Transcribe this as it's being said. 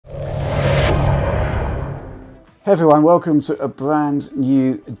Hey everyone, welcome to a brand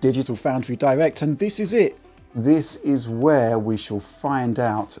new Digital Foundry Direct, and this is it. This is where we shall find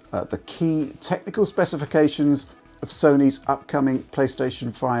out the key technical specifications of Sony's upcoming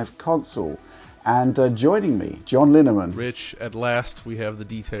PlayStation 5 console. And joining me, John Linneman. Rich, at last we have the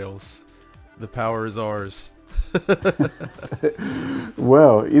details. The power is ours.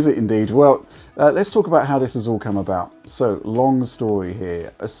 Well, is it indeed? Well, let's talk about how this has all come about. So, long story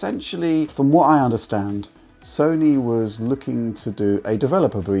here. Essentially, from what I understand, Sony was looking to do a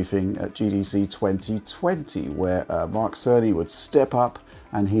developer briefing at GDC 2020 where Mark Cerny would step up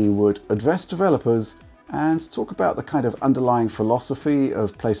and he would address developers and talk about the kind of underlying philosophy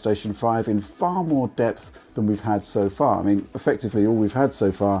of PlayStation 5 in far more depth than we've had so far. I mean, effectively all we've had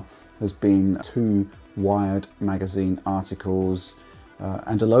so far has been 2 Wired magazine articles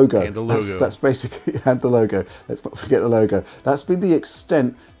and a logo. And a logo. That's basically, and the logo. Let's not forget the logo. That's been the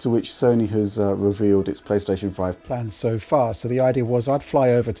extent to which Sony has revealed its PlayStation 5 plans so far. So the idea was I'd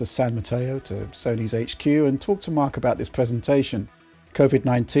fly over to San Mateo, to Sony's HQ, and talk to Mark about this presentation.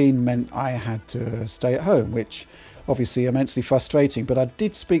 COVID-19 meant I had to stay at home, which obviously immensely frustrating, but I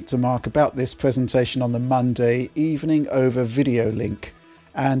did speak to Mark about this presentation on the Monday evening over video link.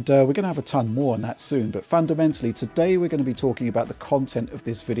 And we're going to have a ton more on that soon, but fundamentally today we're going to be talking about the content of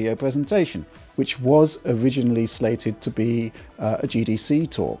this video presentation, which was originally slated to be a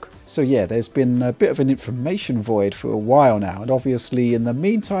GDC talk. So yeah, there's been a bit of an information void for a while now, and obviously in the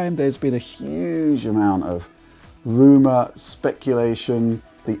meantime there's been a huge amount of rumour, speculation.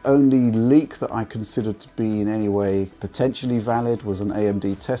 The only leak that I considered to be in any way potentially valid was an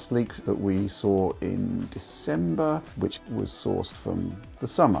AMD test leak that we saw in December, which was sourced from the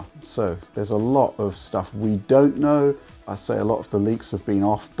summer. So there's a lot of stuff we don't know. I say a lot of the leaks have been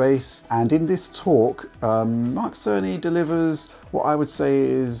off base. And in this talk, Mark Cerny delivers what I would say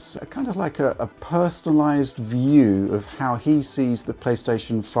is kind of like a personalized view of how he sees the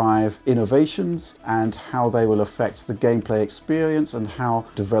PlayStation 5 innovations and how they will affect the gameplay experience and how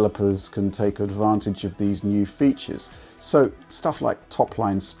developers can take advantage of these new features. So stuff like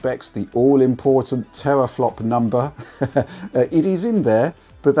top-line specs, the all-important teraflop number, it is in there,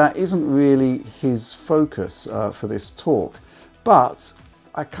 but that isn't really his focus for this talk. But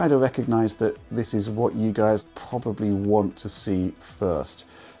I kind of recognize that this is what you guys probably want to see first.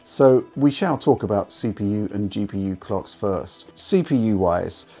 So we shall talk about CPU and GPU clocks first.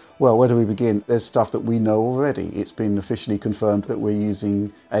 CPU-wise, well, where do we begin? There's stuff that we know already. It's been officially confirmed that we're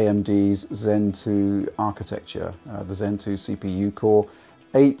using AMD's Zen 2 architecture, the Zen 2 CPU core,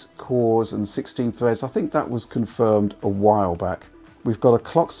 8 cores and 16 threads. I think that was confirmed a while back. We've got a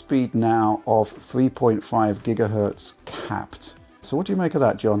clock speed now of 3.5 gigahertz capped. So what do you make of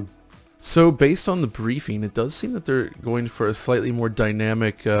that, John? So based on the briefing, it does seem that they're going for a slightly more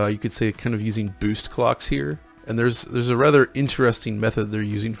dynamic, you could say kind of using boost clocks here. And there's a rather interesting method they're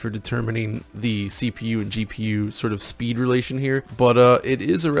using for determining the CPU and GPU sort of speed relation here. But it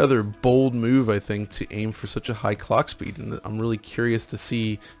is a rather bold move, I think, to aim for such a high clock speed. And I'm really curious to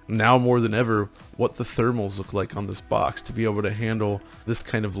see, now more than ever, what the thermals look like on this box to be able to handle this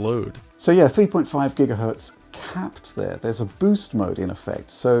kind of load. So yeah, 3.5 gigahertz capped there. There's a boost mode in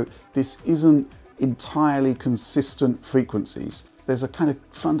effect. So this isn't entirely consistent frequencies. There's a kind of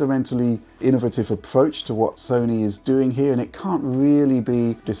fundamentally innovative approach to what Sony is doing here, and it can't really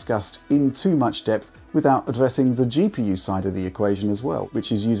be discussed in too much depth without addressing the GPU side of the equation as well,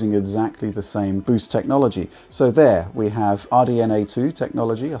 which is using exactly the same boost technology. So there we have RDNA2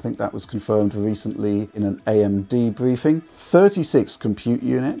 technology. I think that was confirmed recently in an AMD briefing. 36 compute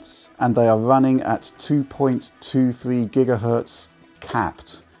units, and they are running at 2.23 gigahertz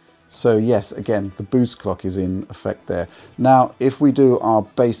capped. So yes, again, the boost clock is in effect there. Now, if we do our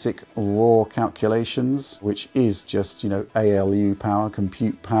basic raw calculations, which is just, ALU power,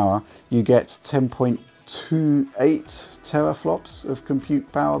 compute power, you get 10.28 teraflops of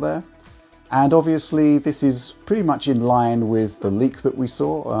compute power there. And obviously, this is pretty much in line with the leak that we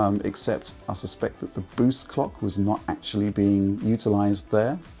saw, except I suspect that the boost clock was not actually being utilized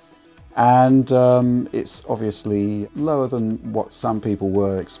there. And it's obviously lower than what some people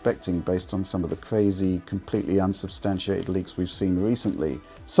were expecting based on some of the crazy, completely unsubstantiated leaks we've seen recently.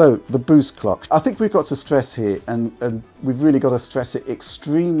 So the boost clock, I think we've got to stress here, and we've really got to stress it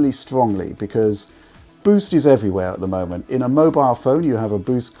extremely strongly, because boost is everywhere at the moment. In a mobile phone, you have a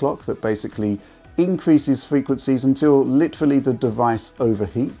boost clock that basically increases frequencies until literally the device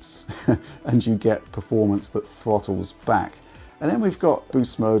overheats and you get performance that throttles back. And then we've got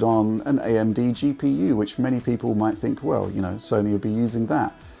boost mode on an AMD GPU, which many people might think, well, Sony will be using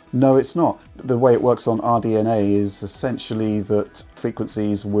that. No, it's not. The way it works on RDNA is essentially that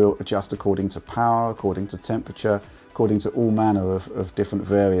frequencies will adjust according to power, according to temperature, according to all manner of different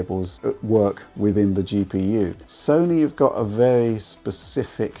variables at work within the GPU. Sony have got a very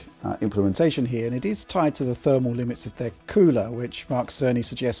specific implementation here, and it is tied to the thermal limits of their cooler, which Mark Cerny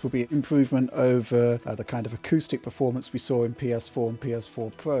suggests will be an improvement over the kind of acoustic performance we saw in PS4 and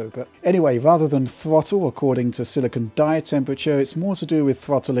PS4 Pro. But anyway, rather than throttle according to silicon die temperature, it's more to do with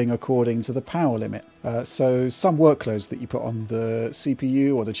throttling according to the power limit. So some workloads that you put on the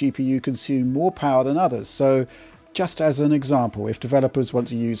CPU or the GPU consume more power than others. So just as an example, if developers want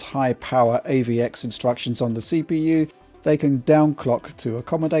to use high power AVX instructions on the CPU, they can downclock to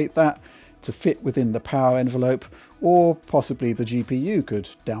accommodate that, to fit within the power envelope, or possibly the GPU could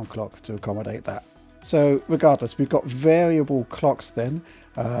downclock to accommodate that. So regardless, we've got variable clocks then,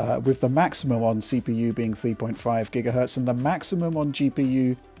 with the maximum on CPU being 3.5 gigahertz and the maximum on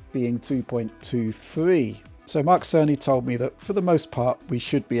GPU being 2.23. So Mark Cerny told me that for the most part we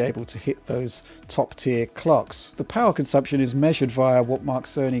should be able to hit those top tier clocks. The power consumption is measured via what Mark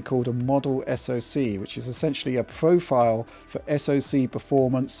Cerny called a model SoC, which is essentially a profile for SoC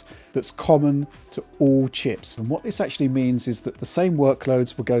performance that's common to all chips. And what this actually means is that the same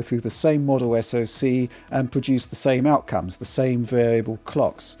workloads will go through the same model SoC and produce the same outcomes, the same variable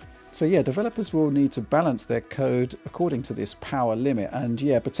clocks. So yeah, developers will need to balance their code according to this power limit, and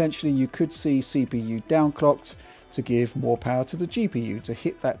yeah, potentially you could see CPU downclocked to give more power to the GPU to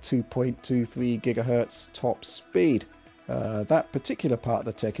hit that 2.23 gigahertz top speed. That particular part of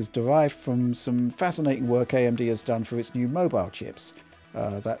the tech is derived from some fascinating work AMD has done for its new mobile chips,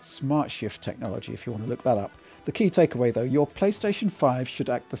 that Smart Shift technology, if you want to look that up. The key takeaway though, your PlayStation 5 should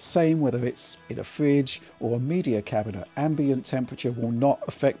act the same whether it's in a fridge or a media cabinet. Ambient temperature will not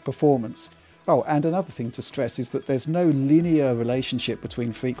affect performance. Oh, and another thing to stress is that there's no linear relationship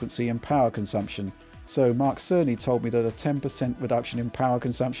between frequency and power consumption. So Mark Cerny told me that a 10% reduction in power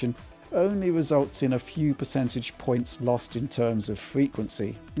consumption only results in a few percentage points lost in terms of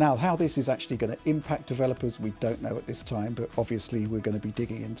frequency. Now, how this is actually going to impact developers, we don't know at this time, but obviously we're going to be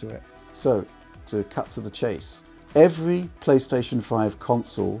digging into it. So, to cut to the chase, every PlayStation 5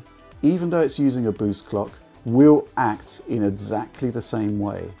 console, even though it's using a boost clock, will act in exactly the same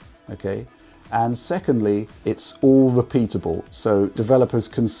way, okay? And secondly, it's all repeatable, so developers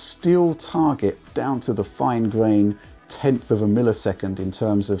can still target down to the fine-grained tenth of a millisecond in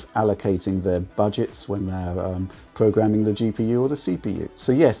terms of allocating their budgets when they're programming the GPU or the CPU.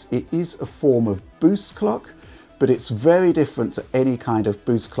 So yes, it is a form of boost clock, but it's very different to any kind of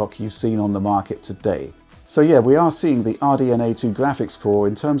boost clock you've seen on the market today. So yeah, we are seeing the RDNA2 graphics core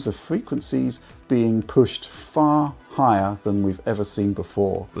in terms of frequencies being pushed far higher than we've ever seen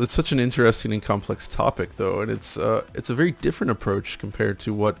before. It's such an interesting and complex topic though, and it's a very different approach compared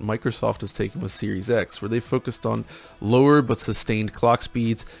to what Microsoft has taken with Series X, where they focused on lower but sustained clock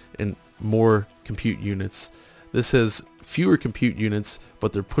speeds and more compute units. This has fewer compute units,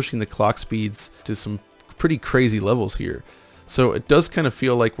 but they're pushing the clock speeds to some pretty crazy levels here. So it does kind of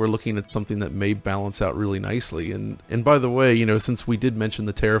feel like we're looking at something that may balance out really nicely. And by the way, you know, since we did mention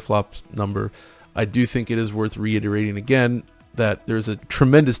the teraflop number, I do think it is worth reiterating again that there's a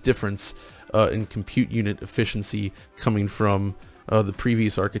tremendous difference in compute unit efficiency coming from the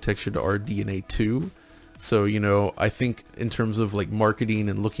previous architecture to RDNA 2. So, you know, I think in terms of like marketing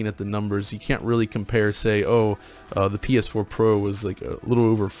and looking at the numbers, you can't really compare, say, oh, the PS4 Pro was like a little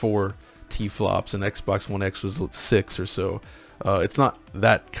over 4 T-flops and Xbox One X was 6 or so. It's not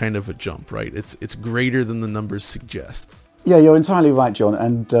that kind of a jump, right? It's greater than the numbers suggest. Yeah, you're entirely right, John.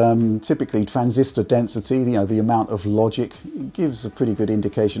 And typically transistor density, you know, the amount of logic, gives a pretty good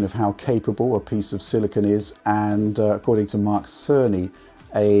indication of how capable a piece of silicon is. And according to Mark Cerny,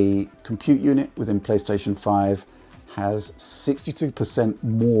 a compute unit within PlayStation 5 has 62%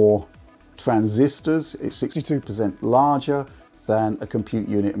 more transistors. It's 62% larger than a compute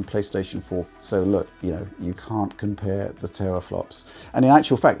unit in PlayStation 4. So look, you know, you can't compare the teraflops. And in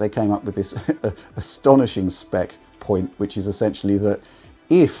actual fact, they came up with this astonishing spec point, which is essentially that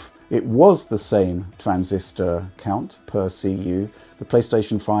if it was the same transistor count per CU, the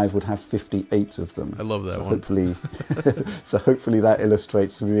PlayStation 5 would have 58 of them. I love that so one. Hopefully that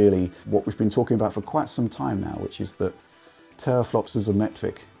illustrates really what we've been talking about for quite some time now, which is that teraflops as a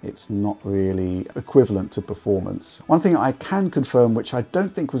metric, it's not really equivalent to performance. One thing I can confirm, which I don't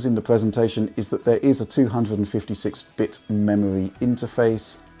think was in the presentation, is that there is a 256-bit memory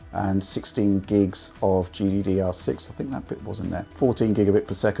interface and 16 gigs of GDDR6. I think that bit wasn't there. 14 gigabit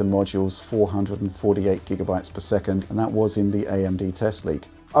per second modules, 448 gigabytes per second, and that was in the AMD test leak.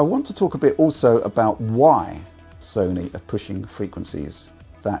 I want to talk a bit also about why Sony are pushing frequencies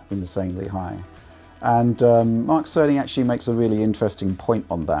that insanely high. And Mark Cerny actually makes a really interesting point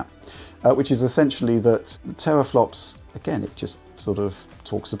on that, which is essentially that teraflops, again, it just sort of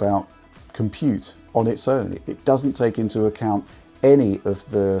talks about compute on its own. It doesn't take into account any of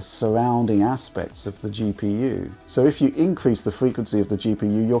the surrounding aspects of the GPU. So if you increase the frequency of the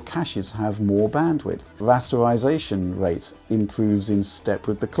GPU, your caches have more bandwidth. Rasterization rate improves in step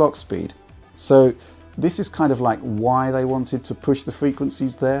with the clock speed. So this is kind of like why they wanted to push the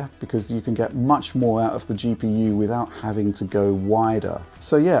frequencies there, because you can get much more out of the GPU without having to go wider.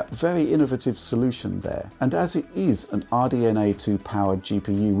 So yeah, very innovative solution there. And as it is an RDNA2 powered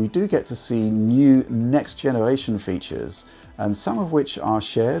GPU, we do get to see new next generation features, and some of which are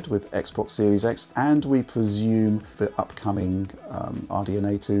shared with Xbox Series X, and we presume the upcoming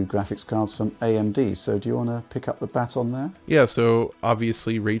RDNA2 graphics cards from AMD. So do you want to pick up the baton there? Yeah, so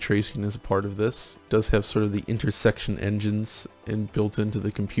obviously ray tracing is a part of this. It does have sort of the intersection engines built into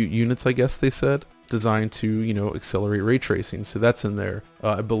the compute units, I guess they said, designed to, you know, accelerate ray tracing. So that's in there.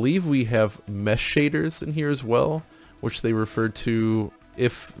 I believe we have mesh shaders in here as well, which they referred to,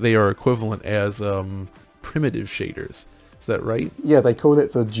 if they are equivalent, as primitive shaders. Is that right? Yeah, they call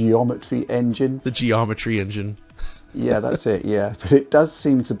it the geometry engine. The geometry engine. Yeah, that's it, yeah. But it does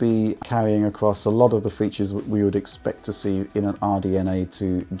seem to be carrying across a lot of the features we would expect to see in an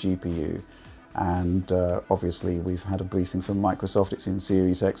RDNA2 GPU. And obviously we've had a briefing from Microsoft, it's in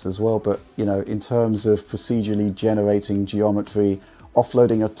Series X as well. But, you know, in terms of procedurally generating geometry,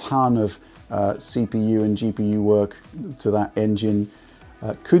 offloading a ton of CPU and GPU work to that engine,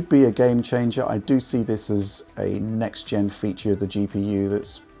 could be a game changer. I do see this as a next-gen feature of the GPU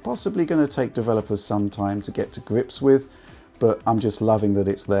that's possibly going to take developers some time to get to grips with, but I'm just loving that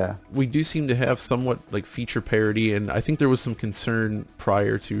it's there. We do seem to have somewhat like feature parity, and I think there was some concern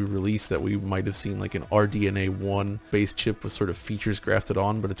prior to release that we might have seen like an RDNA1 base chip with sort of features grafted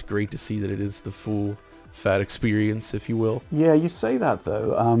on, but it's great to see that it is the full fat experience, if you will. Yeah, you say that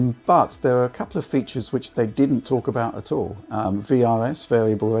though, but there are a couple of features which they didn't talk about at all. VRS,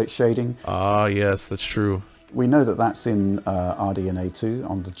 variable rate shading. Ah, yes, that's true. We know that that's in RDNA2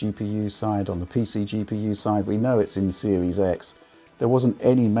 on the GPU side, on the PC GPU side. We know it's in Series X. There wasn't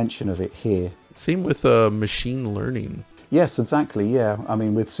any mention of it here. Same with machine learning. Yes, exactly, yeah. I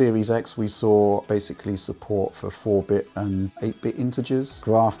mean, with Series X, we saw basically support for 4-bit and 8-bit integers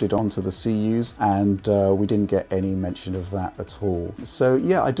grafted onto the CUs, and we didn't get any mention of that at all. So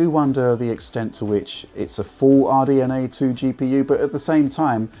yeah, I do wonder the extent to which it's a full RDNA2 GPU, but at the same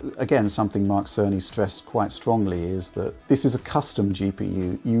time, again, something Mark Cerny stressed quite strongly is that this is a custom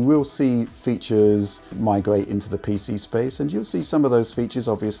GPU. You will see features migrate into the PC space, and you'll see some of those features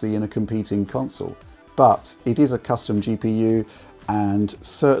obviously in a competing console. But it is a custom GPU, and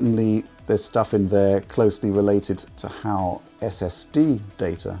certainly there's stuff in there closely related to how SSD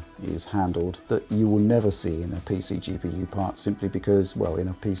data is handled that you will never see in a PC GPU part, simply because, well, in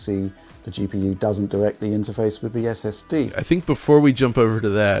a PC, the GPU doesn't directly interface with the SSD. I think before we jump over to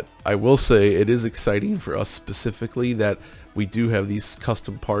that, I will say it is exciting for us specifically that we do have these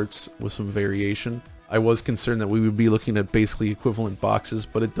custom parts with some variation. I was concerned that we would be looking at basically equivalent boxes,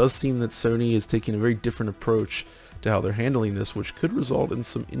 but it does seem that Sony is taking a very different approach to how they're handling this, which could result in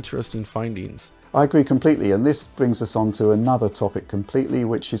some interesting findings. I agree completely, and this brings us on to another topic completely,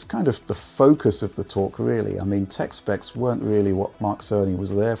 which is kind of the focus of the talk, really. I mean, tech specs weren't really what Mark Cerny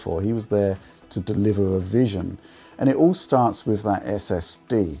was there for. He was there to deliver a vision, and it all starts with that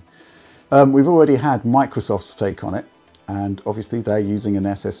SSD. We've already had Microsoft's take on it, and obviously they're using an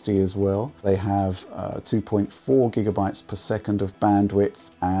SSD as well. They have 2.4 gigabytes per second of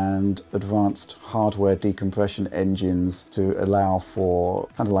bandwidth and advanced hardware decompression engines to allow for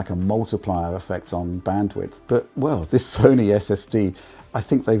kind of like a multiplier effect on bandwidth. But well, this Sony SSD, I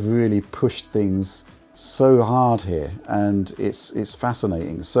think they've really pushed things so hard here, and it's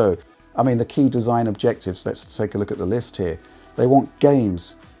fascinating. So, I mean, the key design objectives, let's take a look at the list here. They want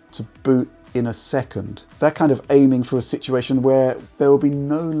games to boot in a second. They're kind of aiming for a situation where there will be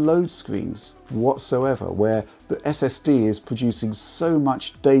no load screens whatsoever, where the SSD is producing so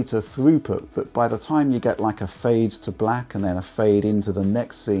much data throughput that by the time you get like a fade to black and then a fade into the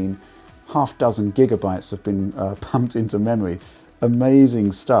next scene, half dozen gigabytes have been pumped into memory.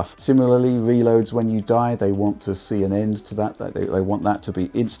 Amazing stuff. Similarly, reloads when you die, they want to see an end to that. They want that to be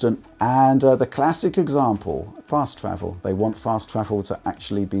instant. And the classic example, fast travel. They want fast travel to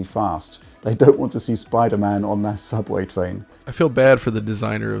actually be fast. They don't want to see Spider-Man on that subway train. I feel bad for the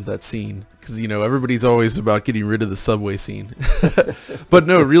designer of that scene, because, you know, everybody's always about getting rid of the subway scene. But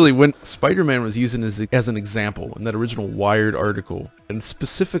no, really, when Spider-Man was used as an example in that original Wired article, and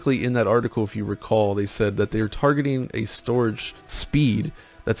specifically in that article, if you recall, they said that they were targeting a storage speed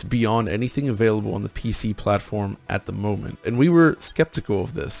that's beyond anything available on the PC platform at the moment. And we were skeptical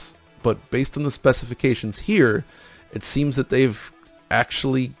of this, but based on the specifications here, it seems that they've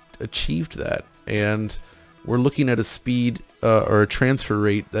actually achieved that. And we're looking at a speed or a transfer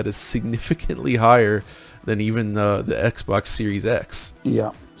rate that is significantly higher than even the Xbox Series X.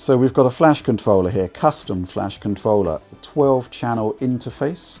 Yeah, so we've got a flash controller here, custom flash controller, 12-channel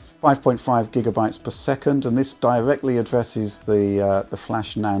interface, 5.5 gigabytes per second, and this directly addresses the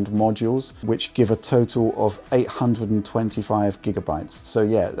flash NAND modules, which give a total of 825 gigabytes. So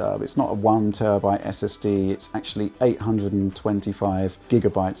yeah, it's not a 1 terabyte SSD, it's actually 825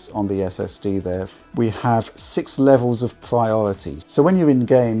 gigabytes on the SSD there. We have 6 levels of priority. So when you're in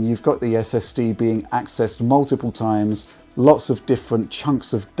game, you've got the SSD being accessed multiple times. Lots of different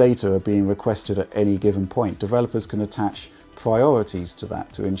chunks of data are being requested at any given point. Developers can attach priorities to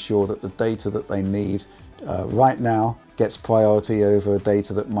that to ensure that the data that they need right now gets priority over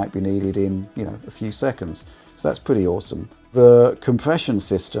data that might be needed in, you know, a few seconds. So that's pretty awesome. The compression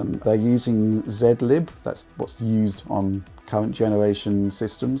system, they're using zlib, that's what's used on current generation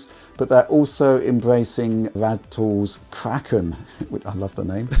systems, but they're also embracing RadTool's Kraken, which I love the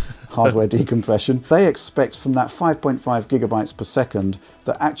name, hardware decompression. They expect from that 5.5 gigabytes per second,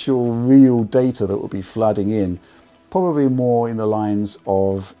 the actual real data that will be flooding in, probably more in the lines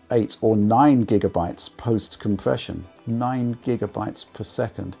of 8 or 9 gigabytes post-compression. 9 gigabytes per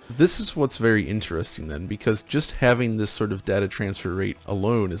second. This is what's very interesting then, because just having this sort of data transfer rate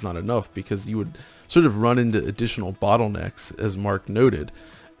alone is not enough, because you would sort of run into additional bottlenecks, as Mark noted.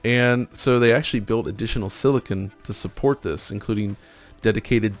 And so they actually built additional silicon to support this, including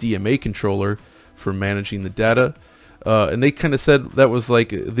dedicated DMA controller for managing the data. And they kind of said that was like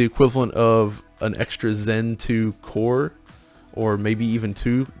the equivalent of an extra Zen 2 core, or maybe even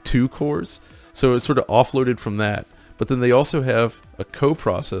two cores. So it's sort of offloaded from that. But then they also have a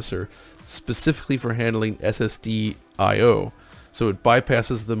coprocessor specifically for handling SSD I/O. So it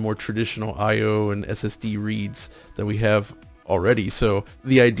bypasses the more traditional I/O and SSD reads that we have already. So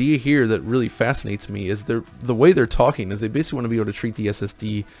the idea here that really fascinates me is the way they're talking is they basically want to be able to treat the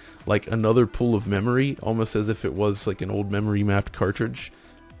SSD like another pool of memory, almost as if it was like an old memory mapped cartridge.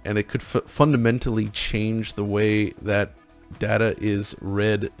 And it could fundamentally change the way that data is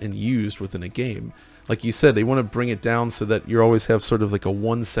read and used within a game. Like you said, they want to bring it down so that you always have sort of like a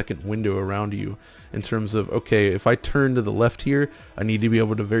 1-second window around you in terms of, okay, if I turn to the left here, I need to be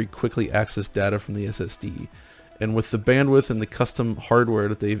able to very quickly access data from the SSD. And with the bandwidth and the custom hardware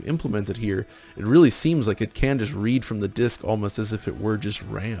that they've implemented here, it really seems like it can just read from the disk almost as if it were just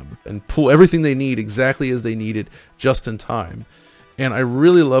RAM and pull everything they need exactly as they need it just in time. And I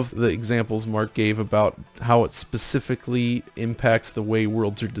really love the examples Mark gave about how it specifically impacts the way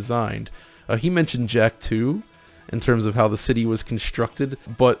worlds are designed. He mentioned Jack 2 in terms of how the city was constructed,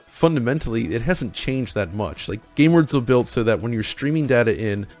 but fundamentally it hasn't changed that much. Like, game worlds are built so that when you're streaming data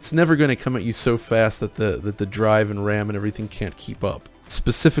in, it's never going to come at you so fast that the drive and RAM and everything can't keep up.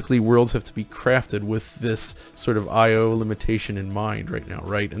 Specifically, worlds have to be crafted with this sort of I/O limitation in mind right now,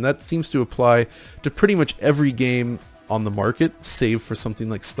 right? And that seems to apply to pretty much every game on the market, save for something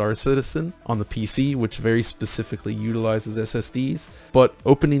like Star Citizen on the PC, which very specifically utilizes SSDs. But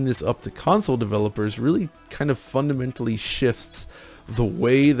opening this up to console developers really kind of fundamentally shifts the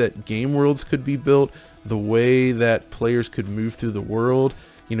way that game worlds could be built, the way that players could move through the world,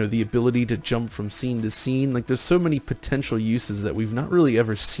 you know, the ability to jump from scene to scene. Like, there's so many potential uses that we've not really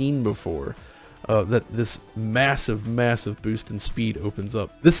ever seen before. That this massive boost in speed opens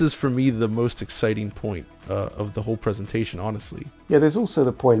up. This is for me the most exciting point of the whole presentation, honestly. Yeah, there's also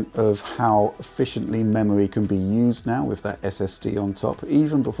the point of how efficiently memory can be used now with that SSD on top,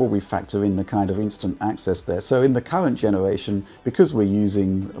 even before we factor in the kind of instant access there. So in the current generation, because we're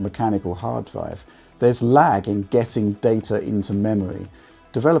using a mechanical hard drive, there's lag in getting data into memory.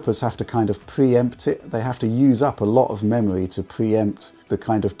 Developers have to kind of preempt it. They have to use up a lot of memory to preempt the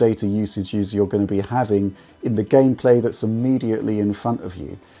kind of data usages you're going to be having in the gameplay that's immediately in front of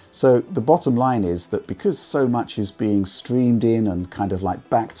you. So the bottom line is that because so much is being streamed in and kind of like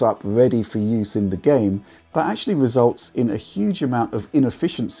backed up, ready for use in the game, that actually results in a huge amount of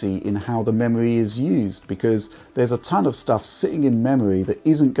inefficiency in how the memory is used, because there's a ton of stuff sitting in memory that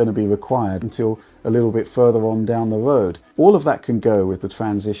isn't going to be required until a little bit further on down the road. All of that can go with the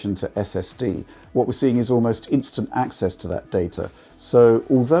transition to SSD. What we're seeing is almost instant access to that data. So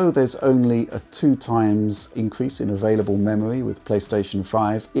although there's only a 2 times increase in available memory with PlayStation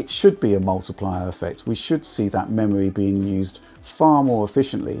 5, it should be a multiplier effect. We should see that memory being used far more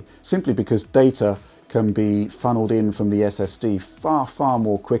efficiently, simply because data can be funneled in from the SSD far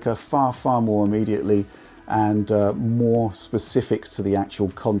more quicker, far more immediately, and more specific to the actual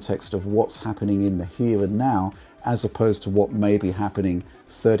context of what's happening in the here and now, as opposed to what may be happening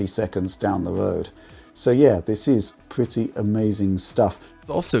 30 seconds down the road. So yeah, this is pretty amazing stuff. It's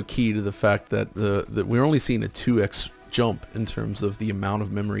also key to the fact that that we're only seeing a 2x jump in terms of the amount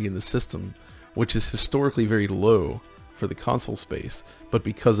of memory in the system, which is historically very low for the console space. But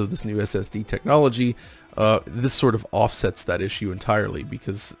because of this new SSD technology, this sort of offsets that issue entirely,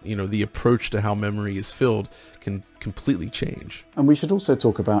 because, you know, the approach to how memory is filled can completely change. And we should also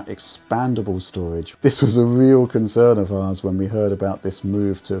talk about expandable storage. This was a real concern of ours when we heard about this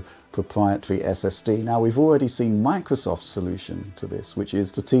move to proprietary SSD. Now, we've already seen Microsoft's solution to this, which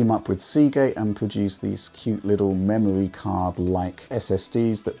is to team up with Seagate and produce these cute little memory card-like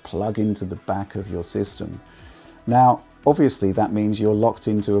SSDs that plug into the back of your system. Now, obviously, that means you're locked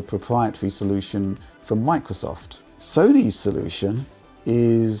into a proprietary solution from Microsoft. Sony's solution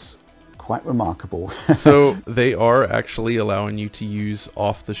is quite remarkable. So they are actually allowing you to use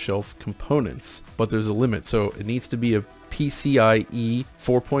off-the-shelf components, but there's a limit. So it needs to be a PCIe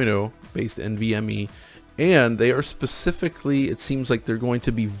 4.0 based NVMe, and they are specifically, it seems like they're going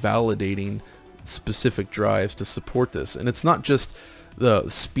to be validating specific drives to support this. And it's not just the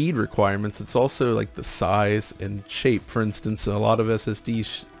speed requirements, it's also like the size and shape. For instance, a lot of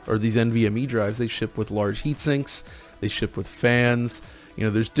SSDs or these NVMe drives, they ship with large heat sinks, they ship with fans. You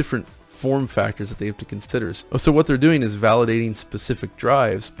know, there's different form factors that they have to consider. So what they're doing is validating specific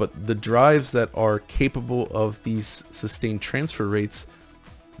drives, but the drives that are capable of these sustained transfer rates,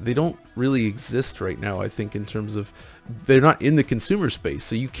 they don't really exist right now, I think, in terms of they're not in the consumer space,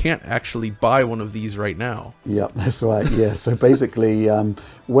 so you can't actually buy one of these right now. Yep, that's right. Yeah, so basically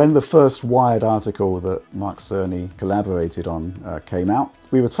when the first Wired article that Mark Cerny collaborated on came out,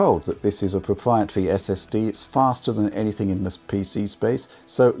 we were told that this is a proprietary SSD. It's faster than anything in this PC space.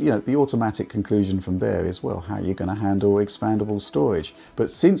 So, you know, the automatic conclusion from there is, well, how are you going to handle expandable storage? But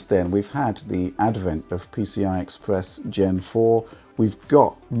since then, we've had the advent of PCI Express Gen 4. We've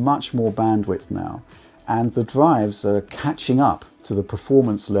got much more bandwidth now, and the drives are catching up to the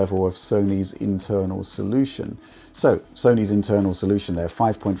performance level of Sony's internal solution. So Sony's internal solution there,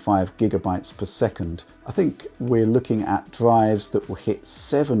 5.5 gigabytes per second. I think we're looking at drives that will hit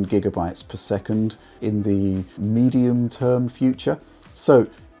 7 gigabytes per second in the medium term future. So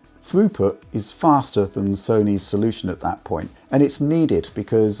throughput is faster than Sony's solution at that point. And it's needed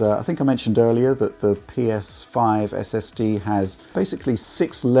because I think I mentioned earlier that the PS5 SSD has basically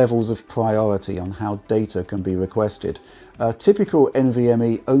 6 levels of priority on how data can be requested. Typical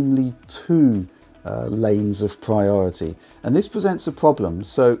NVMe, only 2 lanes of priority. And this presents a problem,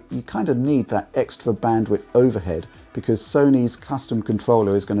 so you kind of need that extra bandwidth overhead, because Sony's custom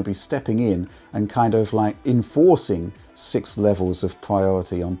controller is going to be stepping in and kind of like enforcing 6 levels of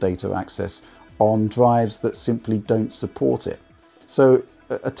priority on data access on drives that simply don't support it. So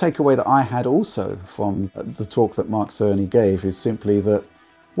a takeaway that I had also from the talk that Mark Cerny gave is simply that,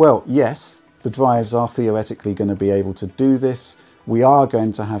 well, yes, the drives are theoretically going to be able to do this. We are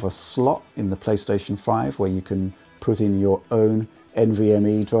going to have a slot in the PlayStation 5 where you can put in your own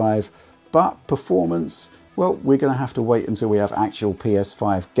NVMe drive, but performance, well, we're going to have to wait until we have actual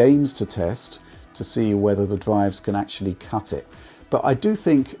PS5 games to test to see whether the drives can actually cut it. But I do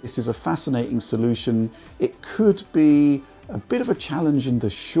think this is a fascinating solution. It could be a bit of a challenge in the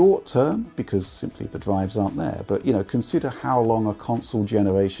short term because simply the drives aren't there. But, you know, consider how long a console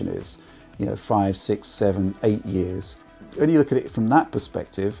generation is. You know, 5, 6, 7, 8 years. When you look at it from that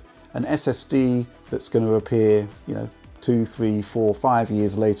perspective, an SSD that's going to appear, you know, 2, 3, 4, 5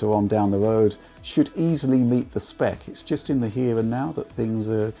 years later on down the road should easily meet the spec. It's just in the here and now that things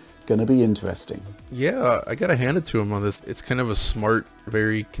are going to be interesting. Yeah, I gotta hand it to him on this. It's kind of a smart,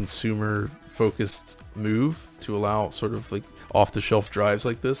 very consumer focused move to allow sort of like off-the-shelf drives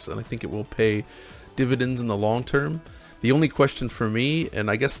like this, and I think it will pay dividends in the long term. The only question for me,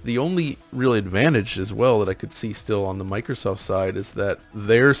 and I guess the only real advantage as well that I could see still on the Microsoft side, is that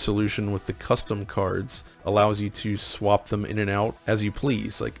their solution with the custom cards allows you to swap them in and out as you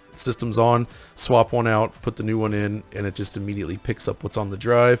please. Like, system's on, swap one out, put the new one in, and it just immediately picks up what's on the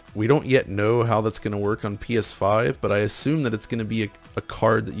drive. We don't yet know how that's going to work on PS5, but I assume that it's going to be a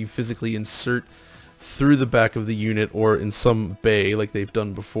card that you physically insert through the back of the unit or in some bay like they've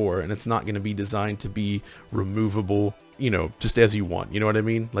done before, and it's not going to be designed to be removable. you know, just as you want. You know what I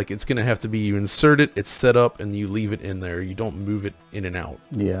mean? Like, it's going to have to be you insert it, it's set up, and you leave it in there. You don't move it in and out.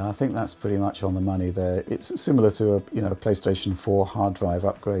 Yeah, I think that's pretty much on the money there. It's similar to a PlayStation 4 hard drive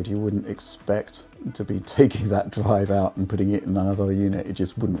upgrade. You wouldn't expect to be taking that drive out and putting it in another unit. It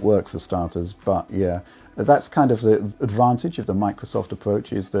just wouldn't work for starters. But yeah, that's kind of the advantage of the Microsoft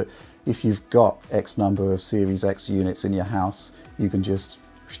approach, is that if you've got X number of Series X units in your house, you can just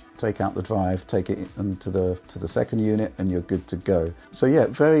take out the drive, take it into the second unit, and you're good to go. So yeah,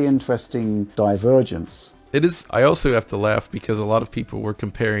 very interesting divergence. It is. I also have to laugh because a lot of people were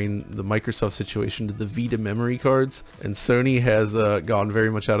comparing the Microsoft situation to the Vita memory cards, and Sony has gone very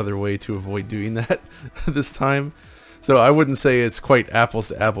much out of their way to avoid doing that this time. So I wouldn't say it's quite apples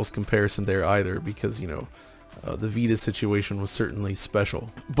to apples comparison there either, because, you know, the Vita situation was certainly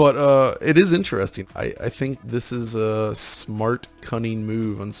special. But it is interesting. I think this is a smart, cunning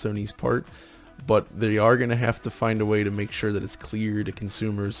move on Sony's part, but they are going to have to find a way to make sure that it's clear to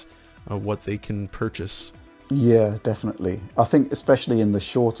consumers what they can purchase. Yeah, definitely. I think especially in the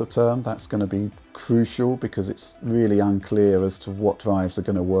shorter term, that's going to be crucial, because it's really unclear as to what drives are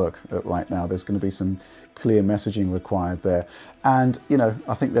going to work right now. There's going to be some clear messaging required there. And, you know,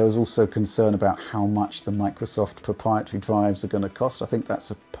 I think there was also concern about how much the Microsoft proprietary drives are going to cost. I think that's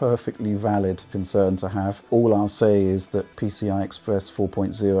a perfectly valid concern to have. All I'll say is that PCI Express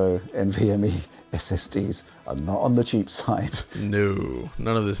 4.0 NVMe SSDs are not on the cheap side. No,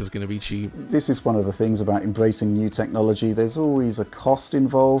 none of this is going to be cheap. This is one of the things about embracing new technology. There's always a cost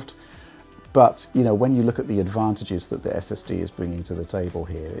involved, but you know, when you look at the advantages that the SSD is bringing to the table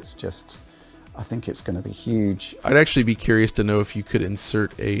here, it's just, I think it's going to be huge. I'd actually be curious to know if you could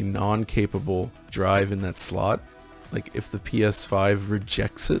insert a non-capable drive in that slot, like if the PS5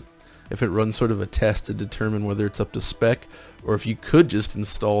 rejects it, if it runs sort of a test to determine whether it's up to spec, or if you could just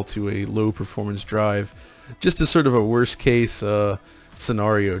install to a low performance drive, just as sort of a worst case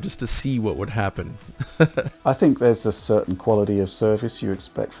scenario, just to see what would happen. I think there's a certain quality of service you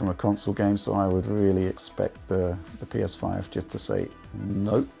expect from a console game, so I would really expect the PS5 just to say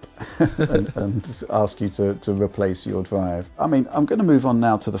nope and ask you to replace your drive. I mean, I'm going to move on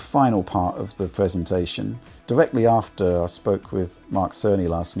now to the final part of the presentation. Directly after I spoke with Mark Cerny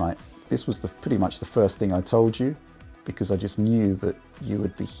last night, this was pretty much the first thing I told you, because I just knew that you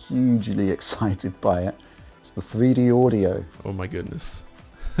would be hugely excited by it. It's the 3D audio. Oh my goodness.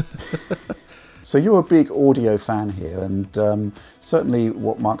 So you're a big audio fan here, and certainly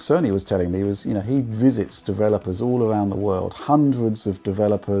what Mark Cerny was telling me was, you know, he visits developers all around the world, hundreds of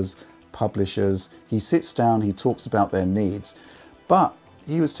developers, publishers. He sits down, he talks about their needs, but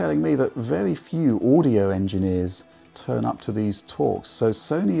he was telling me that very few audio engineers turn up to these talks. So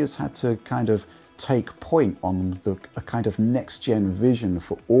Sony has had to kind of take point on a kind of next-gen vision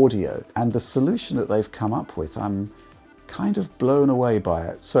for audio, and the solution that they've come up with, I'm kind of blown away by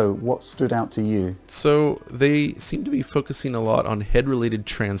it. So what stood out to you? So they seem to be focusing a lot on head-related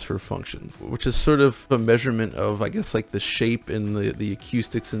transfer functions, which is sort of a measurement of, I guess, like the shape and the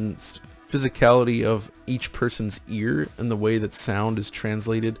acoustics and physicality of each person's ear and the way that sound is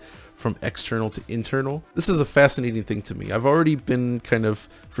translated from external to internal. This is a fascinating thing to me. I've already been kind of,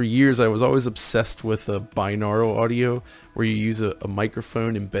 for years, I was always obsessed with a binaural audio, where you use a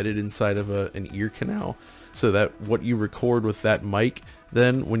microphone embedded inside of an ear canal, so that what you record with that mic,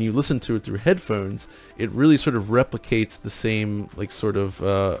 then when you listen to it through headphones, it really sort of replicates the same, like, sort of,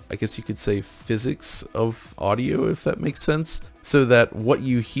 I guess you could say, physics of audio, if that makes sense, so that what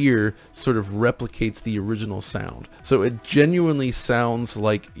you hear sort of replicates the original sound. So it genuinely sounds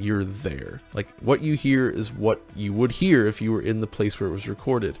like you're there. Like, what you hear is what you would hear if you were in the place where it was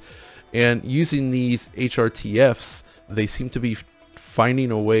recorded. And using these HRTFs, they seem to be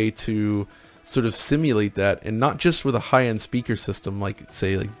finding a way to sort of simulate that, and not just with a high-end speaker system like,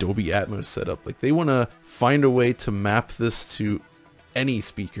 say, like Dolby Atmos setup. Like, they want to find a way to map this to any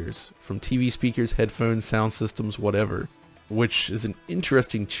speakers, from TV speakers, headphones, sound systems, whatever, which is an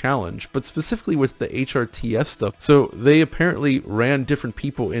interesting challenge, but specifically with the HRTF stuff. So they apparently ran different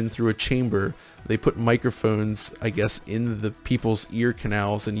people in through a chamber. They put microphones, I guess, in the people's ear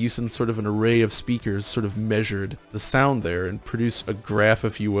canals, and using sort of an array of speakers sort of measured the sound there and produced a graph,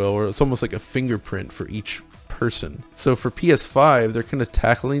 if you will, or it's almost like a fingerprint for each person. So for PS5, they're kind of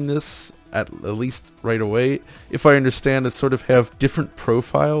tackling this at least right away. If I understand, it's sort of have different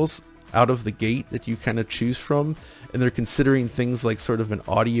profiles out of the gate that you kind of choose from, and they're considering things like sort of an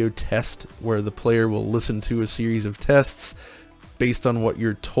audio test where the player will listen to a series of tests. Based on what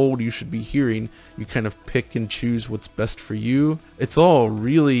you're told you should be hearing, you kind of pick and choose what's best for you. It's all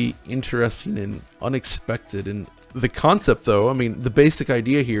really interesting and unexpected. And the concept, though, I mean, the basic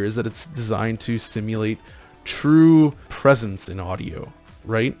idea here is that it's designed to simulate true presence in audio,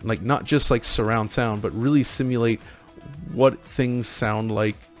 right? Like not just like surround sound, but really simulate what things sound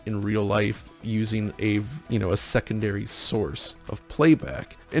like in real life using a secondary source of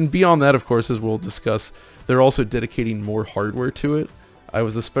playback. And beyond that, of course, as we'll discuss, they're also dedicating more hardware to it. I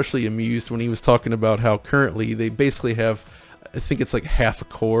was especially amused when he was talking about how currently they basically have, I think it's like half a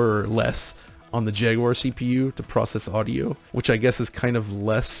core or less on the Jaguar CPU to process audio, which I guess is kind of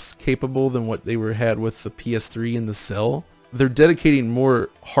less capable than what they had with the PS3 and the Cell. They're dedicating more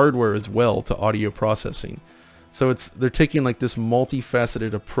hardware as well to audio processing. So they're taking like this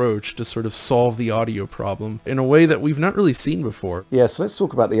multifaceted approach to sort of solve the audio problem in a way that we've not really seen before. Yeah, so let's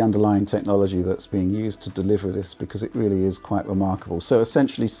talk about the underlying technology that's being used to deliver this, because it really is quite remarkable. So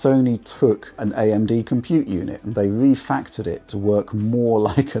essentially Sony took an AMD compute unit and they refactored it to work more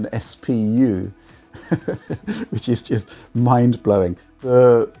like an SPU, which is just mind-blowing.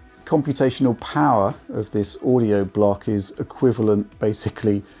 The computational power of this audio block is equivalent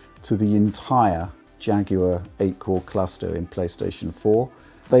basically to the entire Jaguar 8-core cluster in PlayStation 4.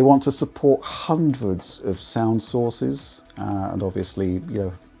 They want to support hundreds of sound sources and obviously,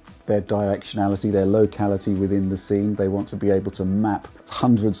 their directionality, their locality within the scene. They want to be able to map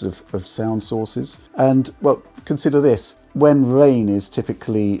hundreds of sound sources. And, well, consider this. When rain is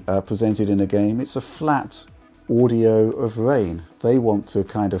typically presented in a game, it's a flat audio of rain. They want to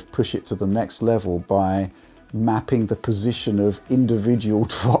kind of push it to the next level by mapping the position of individual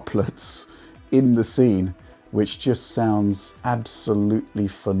droplets in the scene, which just sounds absolutely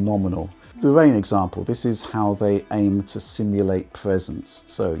phenomenal. The rain example, this is how they aim to simulate presence.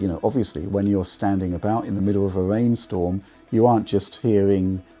 So, obviously when you're standing about in the middle of a rainstorm, you aren't just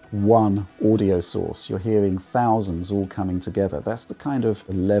hearing one audio source, you're hearing thousands all coming together. That's the kind of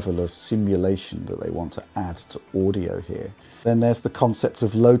level of simulation that they want to add to audio here. Then there's the concept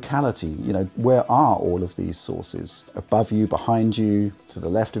of locality. Where are all of these sources? Above you, behind you, to the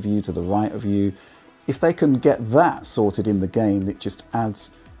left of you, to the right of you. If they can get that sorted in the game, it just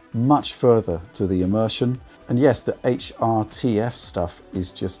adds much further to the immersion. And yes, the HRTF stuff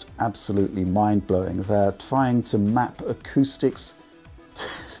is just absolutely mind-blowing. They're trying to map acoustics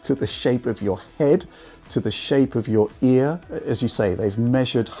to the shape of your head, to the shape of your ear. As you say, they've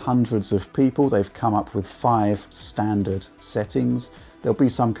measured hundreds of people. They've come up with 5 standard settings. There'll be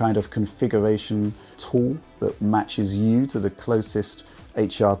some kind of configuration tool that matches you to the closest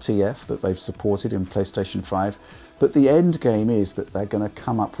HRTF that they've supported in PlayStation 5. But the end game is that they're going to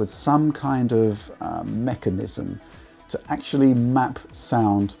come up with some kind of mechanism to actually map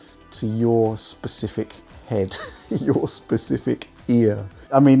sound to your specific head, your specific ear.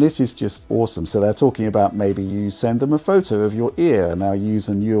 I mean, this is just awesome. So they're talking about maybe you send them a photo of your ear and they'll use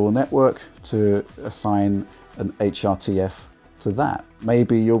a neural network to assign an HRTF to that.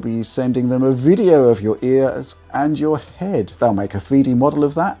 Maybe you'll be sending them a video of your ears and your head. They'll make a 3D model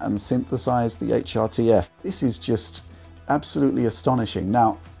of that and synthesize the HRTF. This is just absolutely astonishing.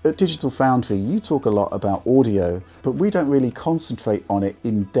 Now, at Digital Foundry, you talk a lot about audio, but we don't really concentrate on it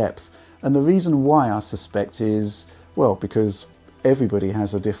in depth. And the reason why, I suspect, is, well, because everybody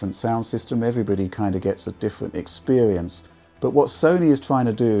has a different sound system, everybody kind of gets a different experience. But what Sony is trying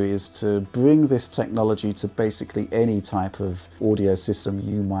to do is to bring this technology to basically any type of audio system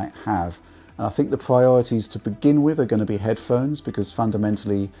you might have. And I think the priorities to begin with are going to be headphones, because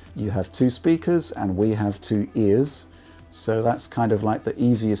fundamentally you have 2 speakers and we have 2 ears. So that's kind of like the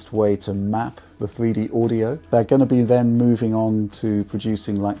easiest way to map the 3D audio. They're going to be then moving on to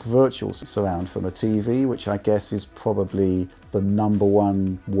producing like virtual surround from a TV, which I guess is probably the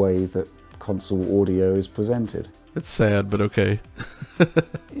 #1 way that console audio is presented. It's sad, but okay.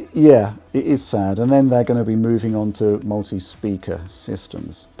 Yeah, it is sad. And then they're going to be moving on to multi-speaker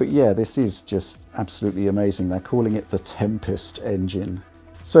systems. But yeah, this is just absolutely amazing. They're calling it the Tempest engine.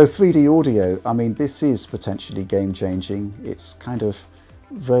 So 3D audio, I mean, this is potentially game-changing. It's kind of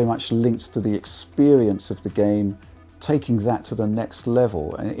very much linked to the experience of the game, taking that to the next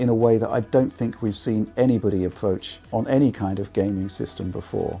level in a way that I don't think we've seen anybody approach on any kind of gaming system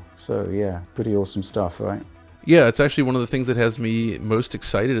before. So yeah, pretty awesome stuff, right? Yeah, it's actually one of the things that has me most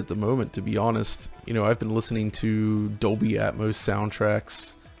excited at the moment, to be honest. I've been listening to Dolby Atmos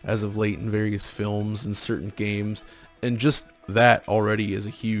soundtracks as of late in various films and certain games, and just that already is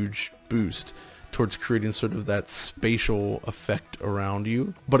a huge boost towards creating sort of that spatial effect around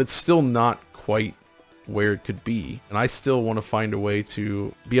you. But it's still not quite where it could be, and I still want to find a way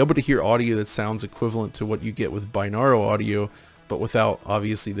to be able to hear audio that sounds equivalent to what you get with binaural audio, but without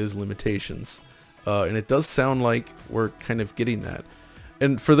obviously those limitations. And it does sound like we're kind of getting that.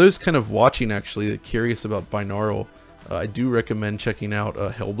 And for those kind of watching, actually, that curious about binaural, I do recommend checking out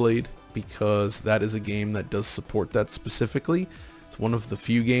Hellblade. because that is a game that does support that specifically. It's one of the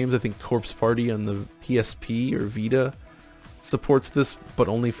few games, I think Corpse Party on the PSP or Vita supports this, but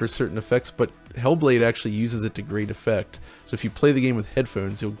only for certain effects, but Hellblade actually uses it to great effect. So if you play the game with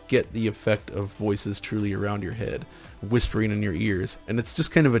headphones, you'll get the effect of voices truly around your head, whispering in your ears, and it's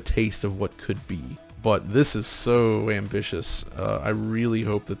just kind of a taste of what could be. But this is so ambitious. I really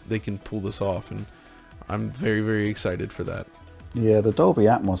hope that they can pull this off, and I'm very, very excited for that. Yeah, the Dolby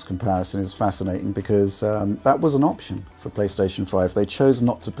Atmos comparison is fascinating because that was an option for PlayStation 5. They chose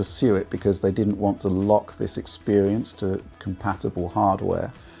not to pursue it because they didn't want to lock this experience to compatible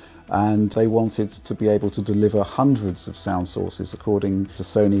hardware. And they wanted to be able to deliver hundreds of sound sources. According to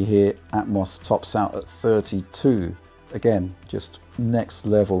Sony here, Atmos tops out at 32. Again, just next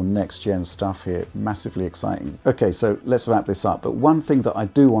level, next gen stuff here. Massively exciting. Okay, so let's wrap this up. But one thing that I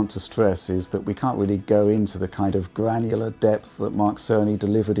do want to stress is that we can't really go into the kind of granular depth that Mark Cerny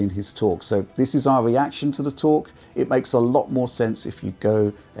delivered in his talk. So this is our reaction to the talk. It makes a lot more sense if you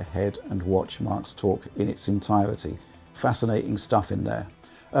go ahead and watch Mark's talk in its entirety. Fascinating stuff in there.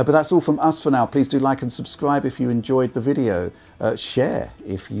 But that's all from us for now. Please do like and subscribe if you enjoyed the video. Share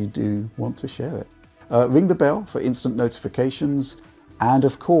if you do want to share it. Ring the bell for instant notifications, and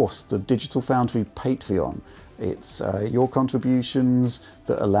of course the Digital Foundry Patreon. It's your contributions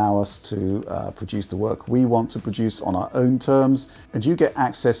that allow us to produce the work we want to produce on our own terms, and you get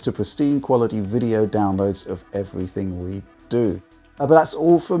access to pristine quality video downloads of everything we do. But that's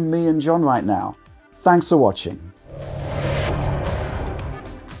all from me and John right now. Thanks for watching.